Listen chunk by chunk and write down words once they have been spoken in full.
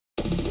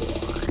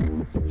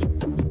Hey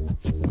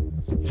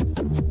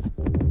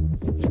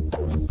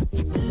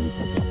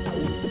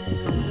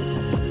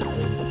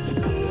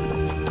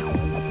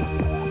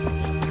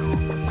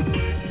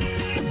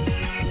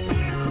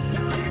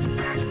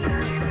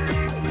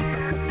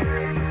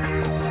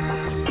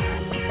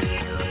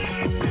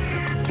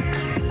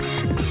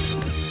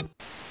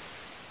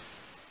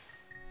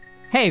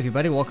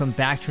everybody, welcome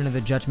back to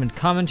another Judgment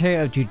commentary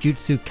of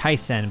Jujutsu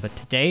Kaisen, but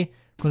today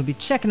I'm going to be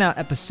checking out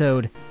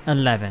episode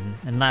 11,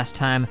 and last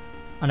time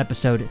on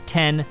episode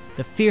 10,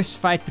 the fierce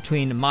fight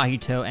between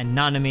Mahito and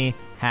Nanami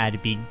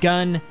had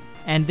begun,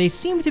 and they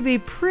seemed to be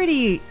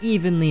pretty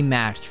evenly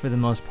matched for the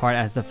most part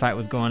as the fight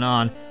was going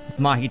on, with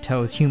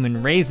Mahito's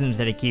human raisins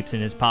that he keeps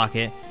in his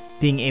pocket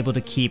being able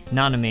to keep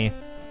Nanami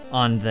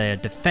on the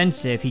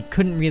defensive. He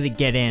couldn't really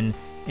get in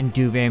and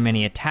do very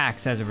many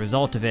attacks as a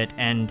result of it,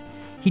 and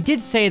he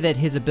did say that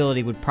his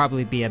ability would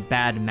probably be a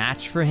bad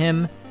match for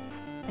him,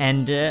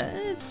 and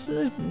it's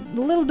a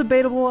little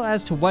debatable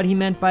as to what he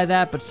meant by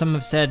that, but some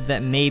have said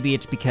that maybe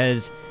it's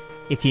because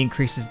if he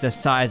increases the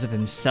size of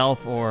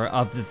himself or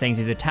of the things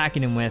he's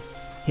attacking him with,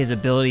 his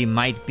ability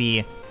might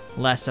be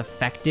less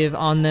effective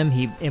on them.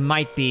 It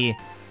might be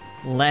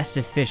less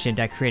efficient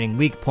at creating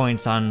weak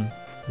points on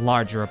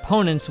larger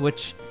opponents,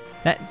 which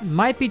that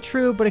might be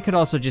true, but it could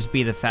also just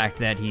be the fact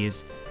that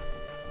he's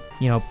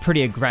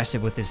pretty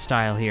aggressive with his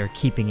style here,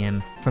 keeping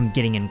him from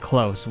getting in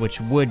close, which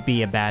would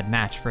be a bad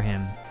match for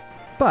him.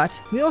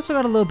 But we also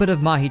got a little bit of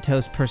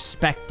Mahito's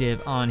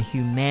perspective on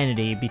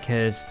humanity,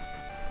 because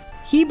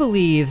he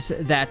believes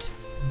that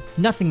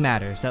nothing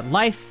matters, that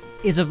life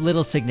is of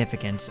little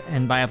significance,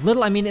 and by of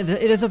little I mean it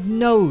is of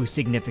no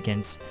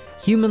significance.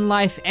 Human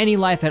life, any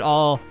life at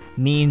all,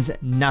 means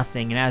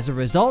nothing, and as a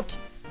result,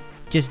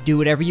 just do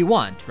whatever you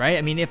want, right?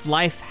 I mean, if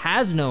life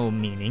has no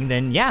meaning,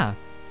 then yeah,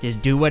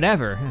 just do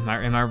whatever.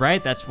 Am I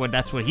right? That's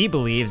what he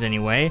believes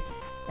anyway.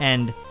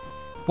 And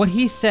what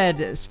he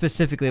said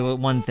specifically,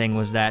 one thing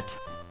was that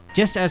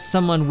just as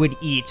someone would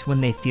eat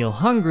when they feel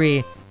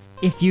hungry,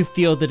 if you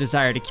feel the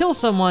desire to kill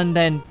someone,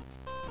 then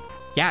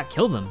yeah,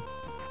 kill them.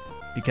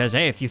 Because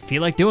hey, if you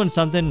feel like doing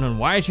something, then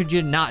why should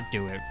you not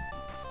do it?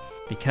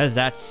 Because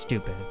that's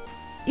stupid.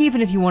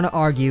 Even if you want to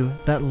argue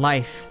that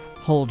life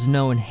holds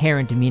no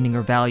inherent meaning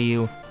or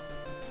value,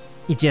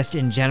 just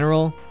in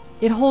general,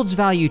 it holds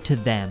value to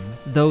them,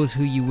 those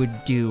who you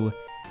would do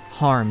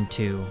harm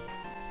to.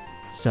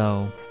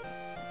 So,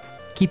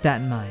 keep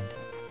that in mind.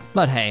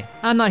 But hey,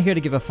 I'm not here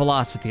to give a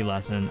philosophy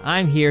lesson.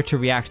 I'm here to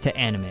react to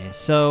anime,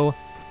 so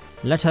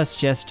let us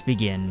just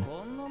begin.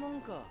 What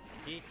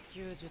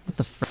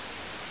the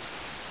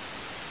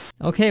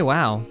Okay,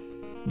 wow.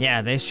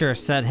 Yeah, they sure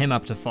set him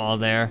up to fall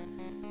there.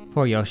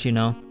 Poor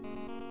Yoshino.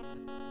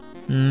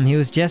 He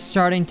was just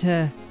starting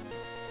to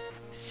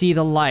see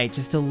the light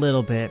just a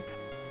little bit.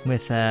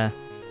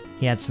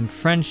 He had some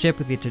friendship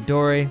with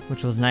Itadori,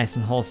 which was nice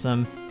and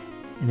wholesome.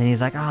 And then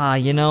he's like,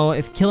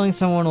 if killing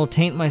someone will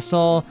taint my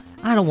soul,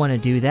 I don't want to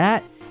do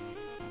that.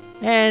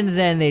 And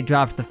then they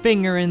dropped the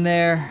finger in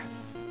there,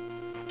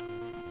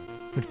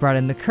 which brought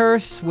in the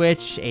curse,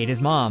 which ate his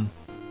mom.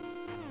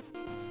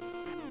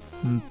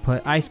 And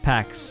put ice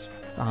packs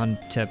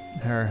onto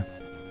her.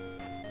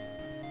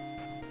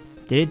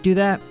 Did it do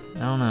that? I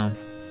don't know.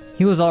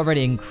 He was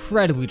already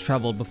incredibly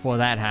troubled before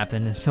that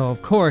happened, so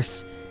of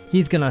course,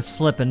 he's gonna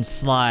slip and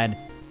slide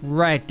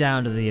right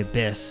down to the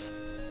abyss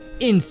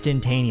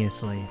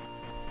instantaneously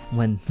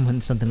when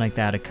something like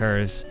that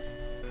occurs.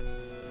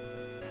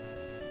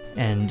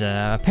 And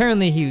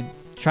apparently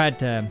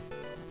Mahito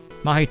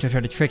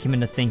tried to trick him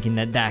into thinking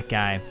that that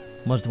guy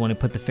was the one who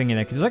put the finger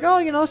there, because he's like,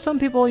 some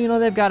people,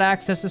 they've got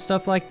access to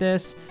stuff like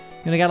this,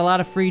 they got a lot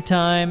of free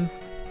time,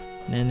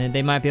 and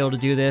they might be able to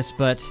do this,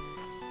 but,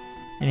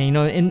 and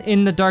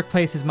in the dark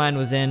place his mind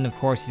was in, of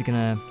course he's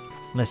gonna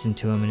listen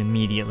to him and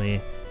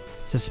immediately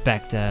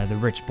suspect the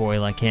rich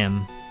boy like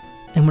him.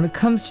 And when it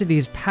comes to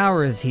these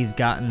powers he's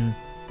gotten,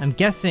 I'm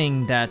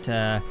guessing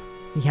that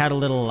he had a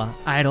little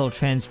idol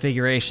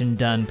transfiguration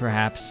done,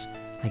 perhaps.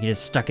 Like he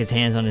just stuck his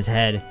hands on his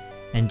head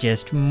and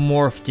just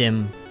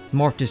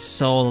morphed his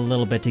soul a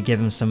little bit to give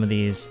him some of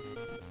these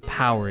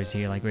powers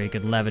here, like where he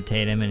could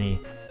levitate him, and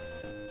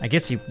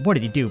what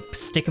did he do?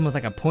 Stick him with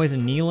like a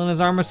poison needle in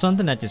his arm or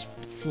something that just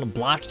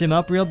blotched him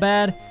up real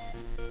bad?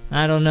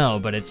 I don't know,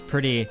 but it's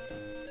pretty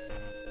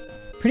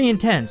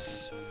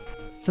intense.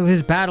 So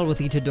his battle with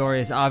Itadori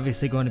is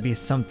obviously going to be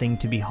something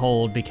to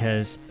behold,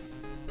 because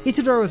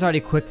Itadori was already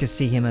quick to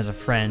see him as a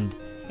friend,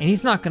 and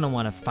he's not going to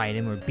want to fight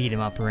him or beat him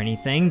up or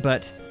anything,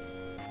 but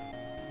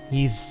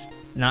he's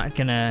not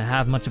going to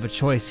have much of a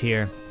choice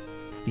here,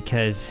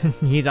 because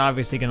he's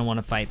obviously going to want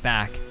to fight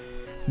back.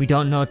 We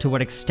don't know to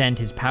what extent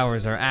his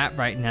powers are at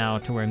right now,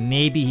 to where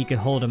maybe he could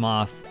hold him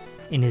off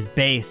in his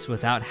base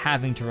without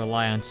having to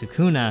rely on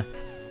Sukuna,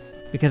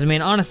 because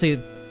honestly,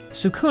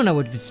 Sukuna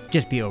would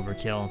just be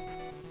overkill.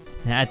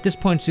 At this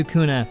point,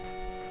 Sukuna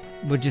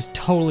would just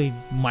totally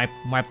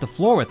wipe the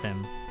floor with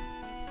him.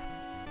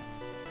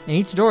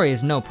 And Itadori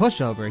is no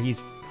pushover.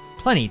 He's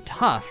plenty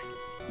tough,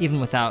 even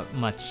without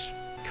much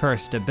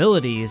cursed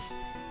abilities.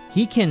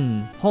 He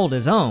can hold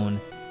his own,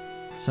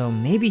 So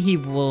maybe he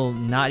will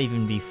not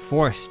even be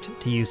forced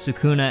to use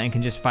Sukuna and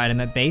can just fight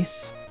him at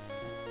base.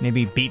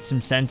 Maybe beat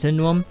some sense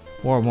into him,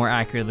 or more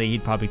accurately,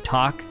 he'd probably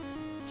talk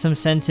some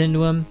sense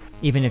into him,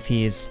 even if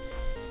he's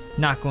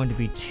not going to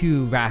be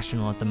too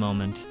rational at the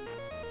moment.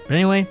 But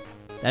anyway,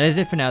 that is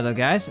it for now though,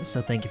 guys.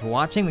 So thank you for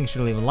watching. Make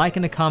sure to leave a like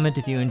and a comment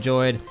if you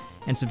enjoyed,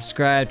 and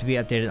subscribe to be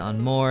updated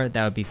on more.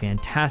 That would be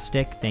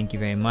fantastic. Thank you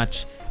very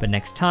much. But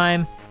next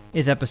time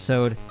is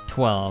episode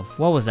 12.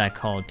 What was that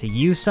called? To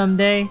You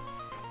Someday?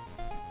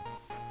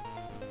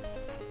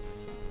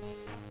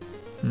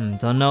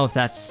 Don't know if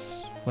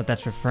that's what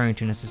that's referring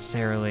to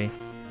necessarily.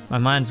 My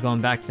mind's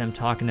going back to them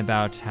talking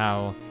about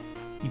how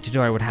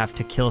Itadori would have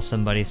to kill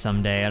somebody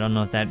someday. I don't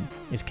know if that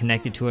is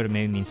connected to it or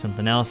maybe means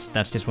something else.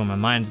 That's just where my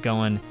mind's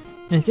going.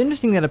 And it's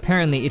interesting that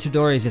apparently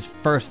Itadori is just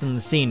first in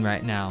the scene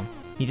right now.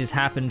 He just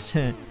happened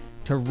to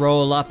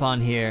roll up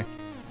on here,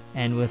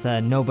 and with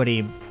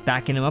nobody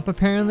backing him up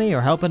apparently,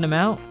 or helping him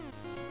out.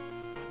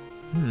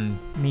 I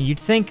mean, you'd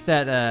think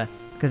that,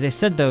 because they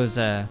said those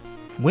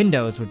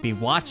windows would be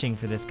watching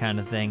for this kind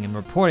of thing and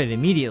report it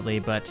immediately,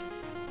 but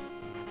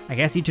I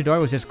guess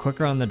Itadori was just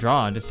quicker on the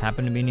draw and just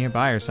happened to be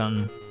nearby or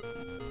something.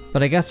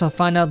 But I guess I'll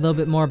find out a little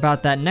bit more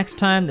about that next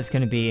time. That's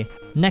going to be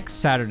next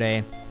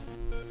Saturday.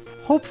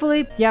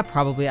 Hopefully, yeah,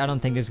 probably. I don't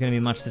think there's going to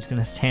be much that's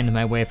going to stand in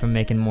my way from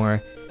making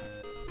more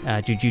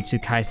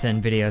Jujutsu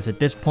Kaisen videos at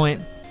this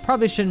point.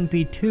 Probably shouldn't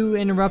be too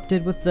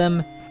interrupted with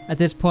them at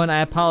this point.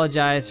 I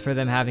apologize for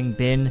them having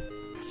been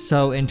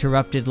so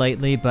interrupted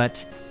lately,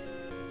 but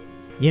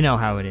you know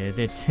how it is.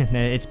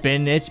 It's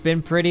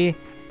been pretty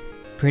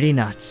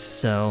nuts.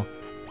 So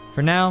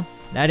for now,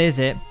 that is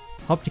it.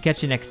 Hope to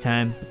catch you next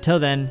time. Till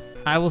then,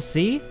 I will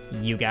see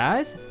you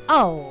guys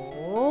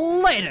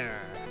later.